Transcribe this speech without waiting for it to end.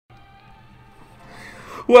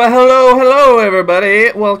Well, hello everybody.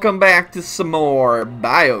 Welcome back to some more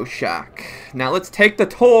Bioshock. Now let's take the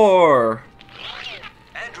tour.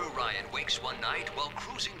 Andrew Ryan wakes one night while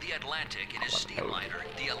cruising the Atlantic in his steamliner,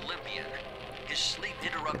 the Olympian. His sleep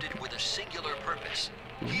interrupted with a singular purpose.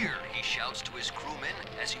 Here, he shouts to his crewmen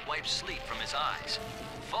as he wipes sleep from his eyes.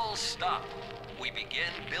 Full stop. We begin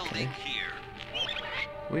building here.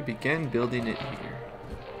 We began building it here.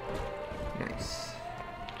 Nice.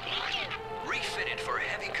 Refitted for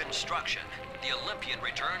heavy construction, the Olympian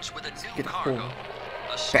returns with a new cargo.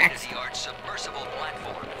 A state-of-the-art submersible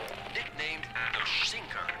platform, nicknamed the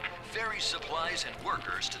Sinker, ferries supplies and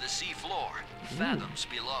workers to the sea floor, fathoms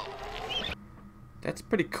below. That's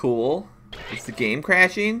pretty cool. Is the game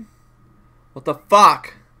crashing? What the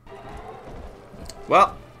fuck?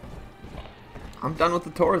 Well, I'm done with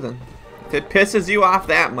the tour then. If it pisses you off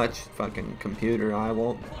that much, fucking computer, I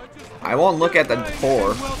won't look at the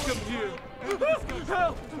tour.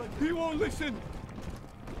 Help! He won't listen.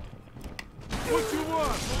 What you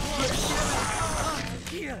want?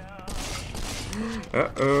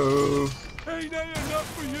 Uh-oh. Ain't that enough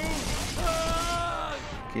for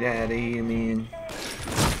you? Get out of here, man.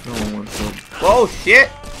 No one wants to. Whoa, shit!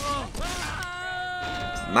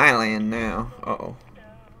 It's my land now. Uh-oh.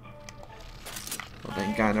 Well,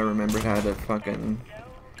 thank God I remembered how to fucking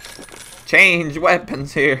change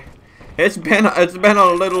weapons here. It's been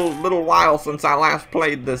a little while since I last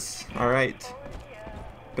played this. All right,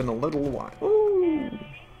 been a little while. Ooh.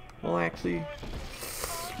 Well, actually,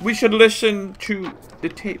 we should listen to the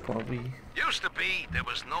tape while we. Used to be there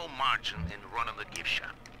was no margin in running the gift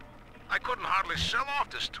shop. I couldn't hardly sell off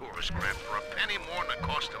this tourist crap for a penny more than the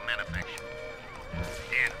cost of manufacture.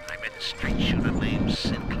 Then I met a street shooter named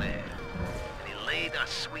Sinclair, and he laid a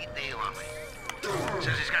sweet deal on me.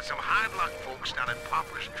 Says he's got some hard luck folks down at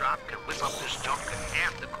Pauper's Drop can whip up this junk at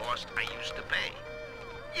half the cost I used to pay.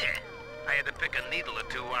 Yeah, I had to pick a needle or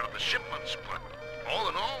two out of the shipments, but all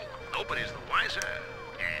in all, nobody's the wiser,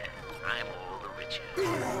 and I'm all the richer.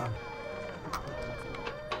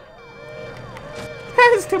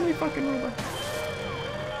 There's too many fucking robots.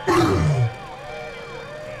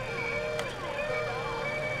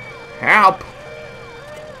 Help!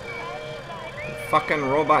 You fucking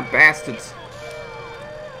robot bastards.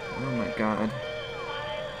 Oh my god.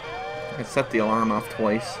 I set the alarm off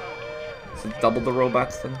twice. Is it double the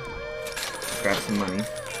robots then? Grab some money.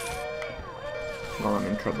 While I'm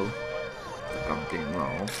in trouble. The goddamn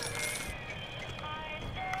law.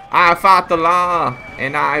 I fought the law!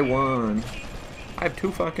 And I won! I have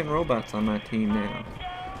 2 fucking robots on my team now.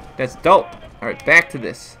 That's dope! Alright, back to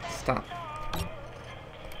this. Stop.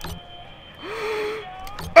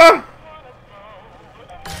 Ah!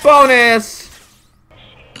 Bonus!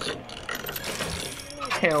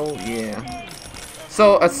 Hell yeah.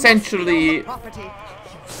 So essentially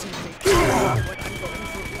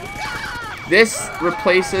this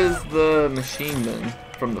replaces the machine gun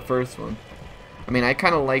from the first one. I mean, I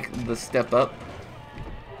kind of like the step up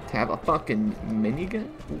to have a fucking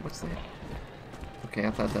minigun. Ooh, what's that? Okay,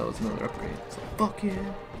 I thought that was another upgrade. So fuck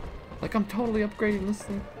yeah. Like I'm totally upgrading this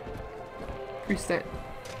thing. Increase that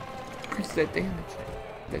damage.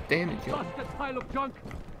 That damage, yo.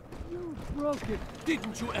 You broke it,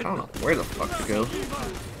 didn't you? I don't know where the fuck to go.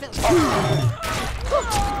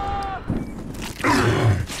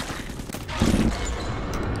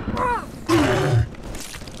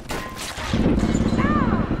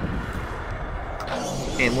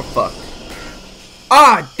 And we're fucked.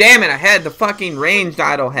 Ah, damn it! I had the fucking ranged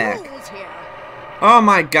auto hack. Oh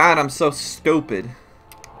my god, I'm so stupid.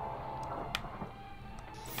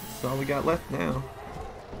 That's all we got left now.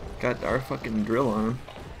 Got our fucking drill arm.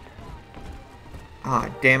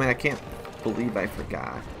 Ah, damn it, I can't believe I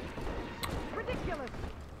forgot. Ridiculous!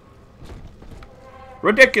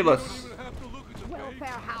 Ridiculous! Welfare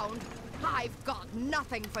hound, I've got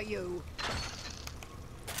nothing for you.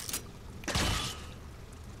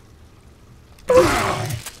 You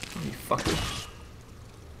fucker.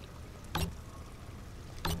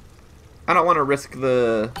 I don't want to risk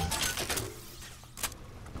the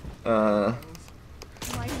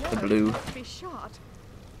blue. Be shot.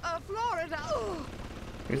 Florida. Oh.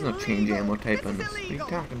 There's no change ammo type on this. What are you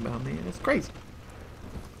talking about, man? It's crazy.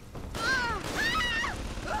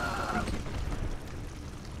 Thank you.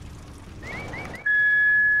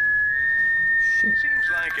 Shit. Seems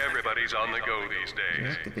like everybody's on the go these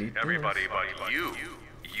days. Deactivate Everybody this. but you.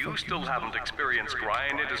 You still haven't experienced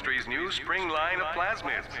Ryan Industries' new spring line of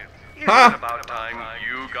plasmids. Isn't it about time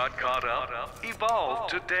you got caught up?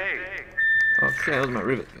 Evolved today. Oh shit, that was my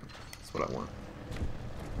rivet gun. That's what I want.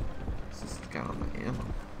 What's this got on my ammo?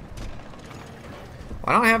 Well,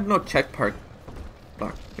 I don't have no check part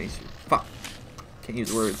box. Fuck. Can't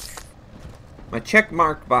use words. My check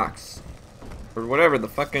mark box. Or whatever, the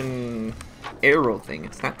fucking arrow thing.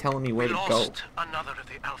 It's not telling me where to We go. lost another of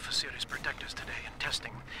the Alpha Series protectors today in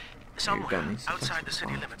testing. Somewhere outside the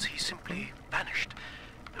city limits, he simply vanished.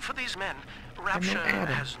 For these men, Rapture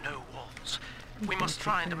has no walls. We must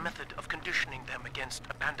find a method of conditioning them against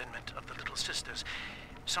abandonment of the Little Sisters.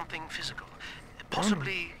 Something physical.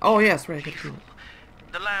 Possibly oh yes, right. lethal.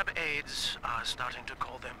 The lab aides are starting to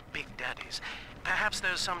call them Big Daddies. Perhaps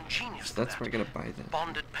there's some genius So to that's that. where I gotta buy the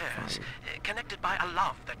Bonded pairs, connected by a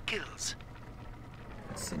love that kills.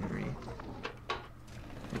 scenery.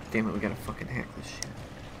 Damn it, we gotta fucking hack this shit.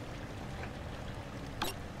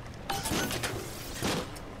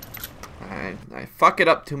 I fuck it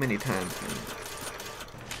up too many times.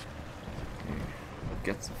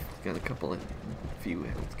 Okay. Got a couple of few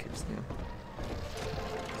health kits now.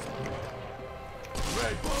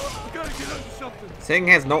 Red, you gotta get under something. This thing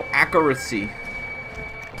has no accuracy.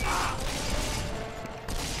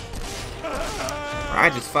 I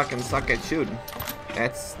just fucking suck at shooting.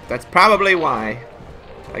 That's probably why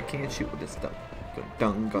I can't shoot with this stuff. The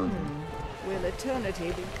dung gun. Will eternity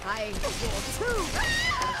be kind for two?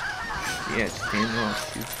 Yeah, stand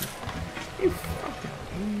off, shoot you. You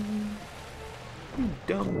fucking you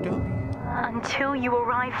dumb dummy. Until you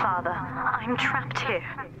arrive, Father, I'm trapped here.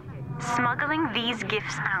 Smuggling these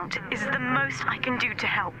gifts out is the most I can do to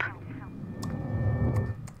help.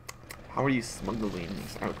 How are you smuggling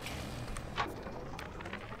these out?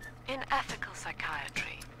 In ethical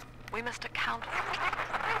psychiatry, we must account for...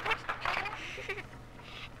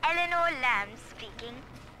 Eleanor Lamb speaking.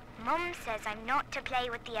 Mum says I'm not to play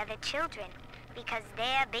with the other children because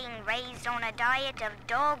they're being raised on a diet of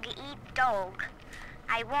dog eat dog.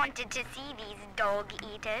 I wanted to see these dog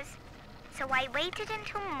eaters, so I waited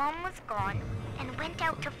until Mum was gone and went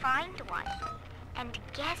out to find one. And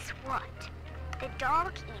guess what? The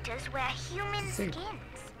dog eaters wear human skins.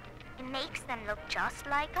 It makes them look just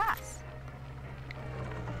like us.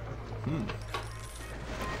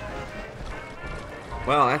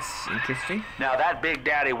 Well, that's interesting. Now that Big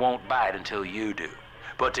Daddy won't bite until you do.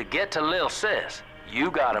 But to get to Lil Sis, you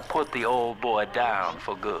gotta put the old boy down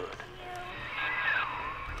for good.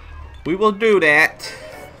 We will do that.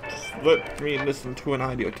 Let me listen to an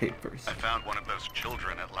audio tape first. I found one of those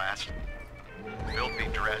children at last. Filthy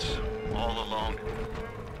dress, all alone.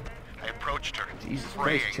 I approached her, Jesus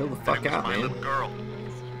praying Christ, chill the that fuck it was out, my man. little girl.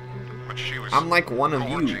 But she was I'm like one of you.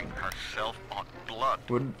 gorging herself on blood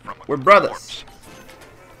from a We're brothers. corpse.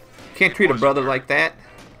 Can't treat a brother like that.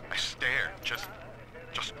 I stared, just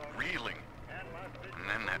reeling. And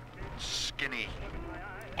then that skinny,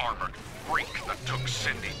 armored freak that took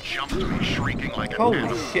Cindy jumped to me, shrieking like an Holy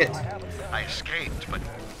animal. shit. I escaped, but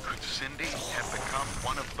could Cindy have become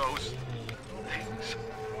one of those things?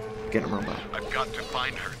 Get him, robot. I've got to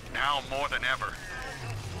find her, now more than ever.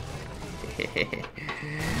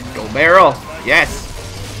 Go barrel. Yes.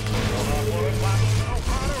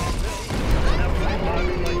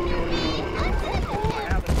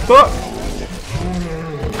 Fuck.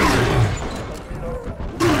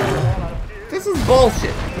 This is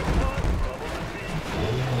bullshit.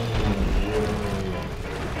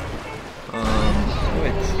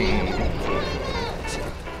 Switching.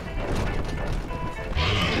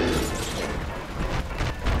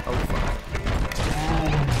 Oh fuck.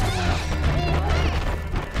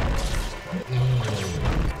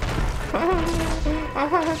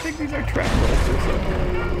 I think these are trap bolts or something.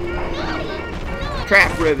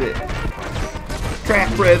 Trap rivet.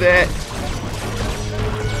 Trap rivet.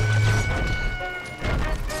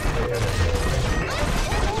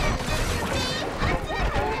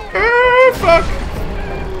 Ah, fuck.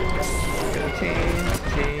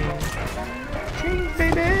 Change,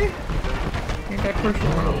 baby. Ain't that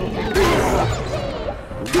personal?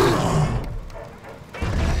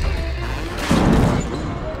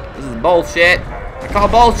 This is bullshit. I call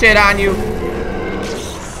bullshit on you.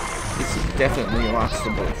 This is definitely lots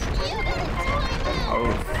of bullshit.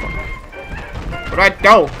 Oh, fuck. What'd I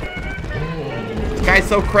do? This guy's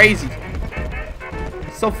so crazy.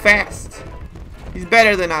 He's so fast. He's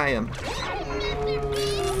better than I am.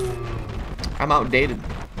 I'm outdated.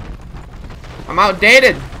 I'm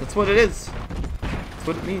outdated. That's what it is. That's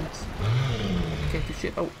what it means. Can't do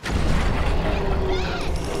shit. Oh.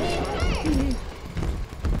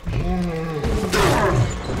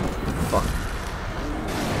 Fuck.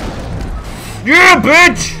 Yeah,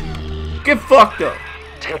 bitch! Get fucked up.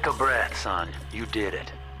 Take a breath, son. You did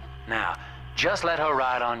it. Now, just let her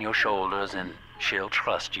ride on your shoulders and she'll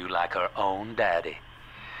trust you like her own daddy.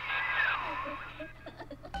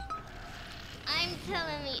 I'm been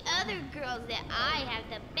telling the other girls that I have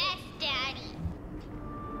the best daddy.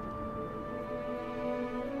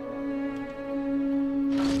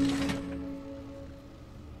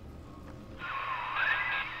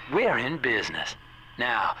 We're in business.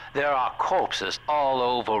 Now, there are corpses all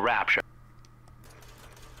over Rapture.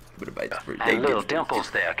 And little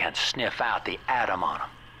Dimples there can sniff out the atom on them.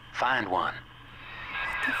 Find one.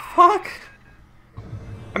 The fuck?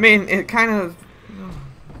 I mean, it kind of...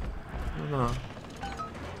 I don't know.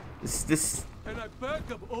 This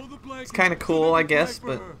it's kind of cool, I guess,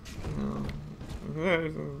 but...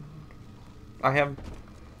 I have...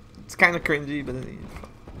 It's kind of cringy, but...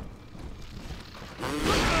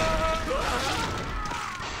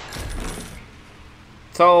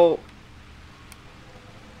 So...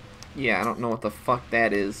 Yeah, I don't know what the fuck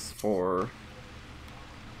that is for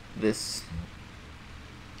this.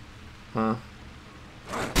 Huh?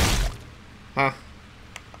 Huh?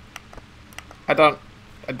 I don't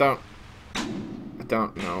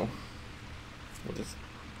know. We'll just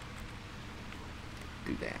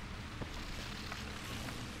do that.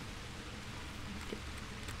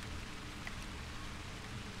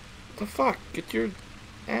 What the fuck? Get your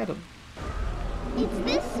atom. It's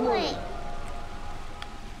this way.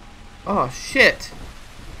 Oh shit.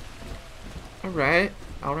 Alright.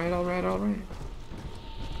 Alright.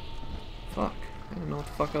 Fuck. I don't know what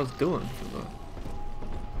the fuck I was doing.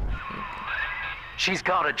 She's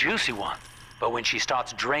got a juicy one, but when she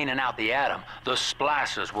starts draining out the atom, the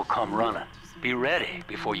splicers will come running. Be ready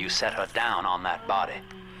before you set her down on that body.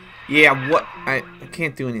 Yeah, what? I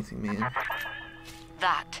can't do anything, man.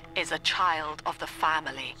 That is a child of the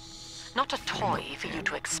family. Not a toy for you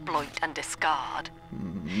to exploit and discard.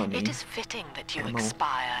 Money. It is fitting that you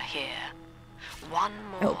expire here. One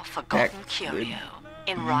more Help. forgotten curio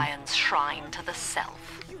in Ryan's shrine to the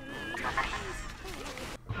self.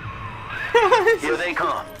 Here they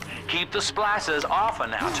come. Keep the splicers off her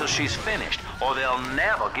now till she's finished, or they'll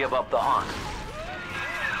never give up the hunt.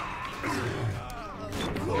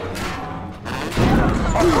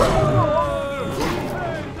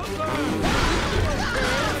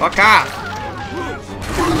 Fuck off!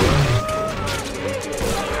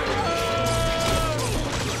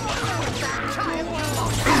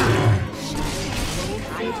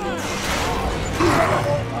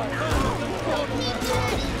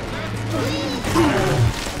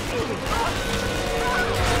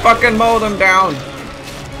 Fucking mow them down!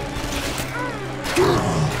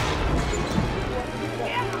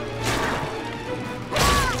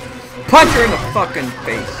 Punch her in the fucking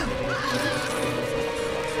face!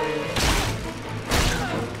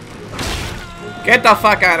 Get the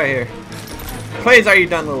fuck out of here! Please, are you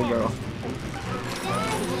done, little girl?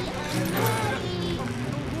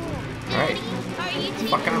 Alright.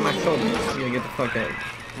 Fuck on my shoulder. You gotta get the fuck out.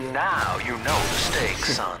 Now you know the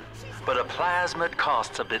stakes, son. But a plasmid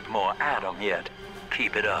costs a bit more atom yet.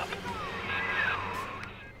 Keep it up.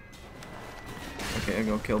 Okay, I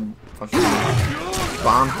go kill fucking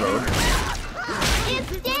bomb thrower.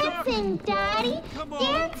 It's dancing, Daddy!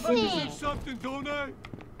 Dancing!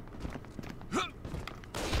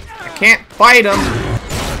 I can't fight him!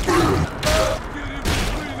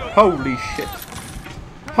 Holy shit.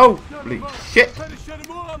 Holy shit!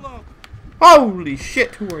 Holy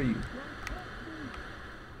shit, who are you?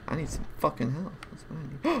 I need some fucking help. That's what I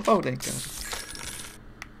need. Oh, thank God.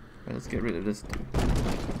 Alright, let's get rid of this dude.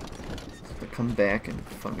 Let's come back and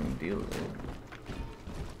fucking deal with it.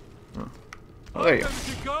 Oh, there you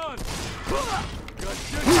go.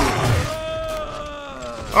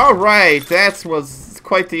 Alright, that was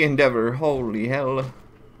quite the endeavor. Holy hell.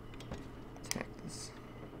 Attack this.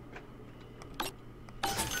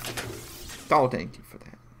 Oh, thank you for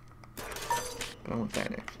that. But I want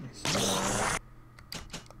that actually.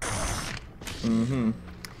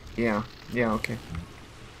 Yeah, okay.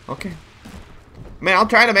 Okay. I mean, I'll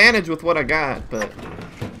try to manage with what I got, but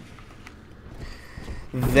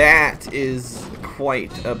that is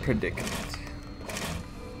quite a predicament.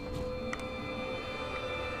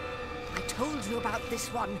 I told you about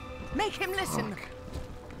this one. Make him listen. Fuck.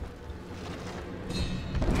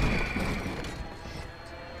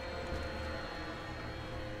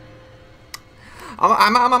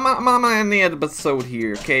 I'm gonna end the episode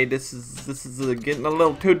here. Okay, this is getting a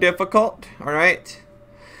little too difficult. All right.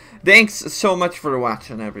 Thanks so much for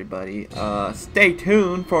watching, everybody. Stay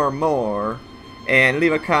tuned for more, and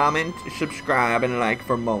leave a comment, subscribe, and like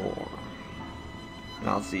for more. And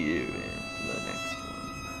I'll see you.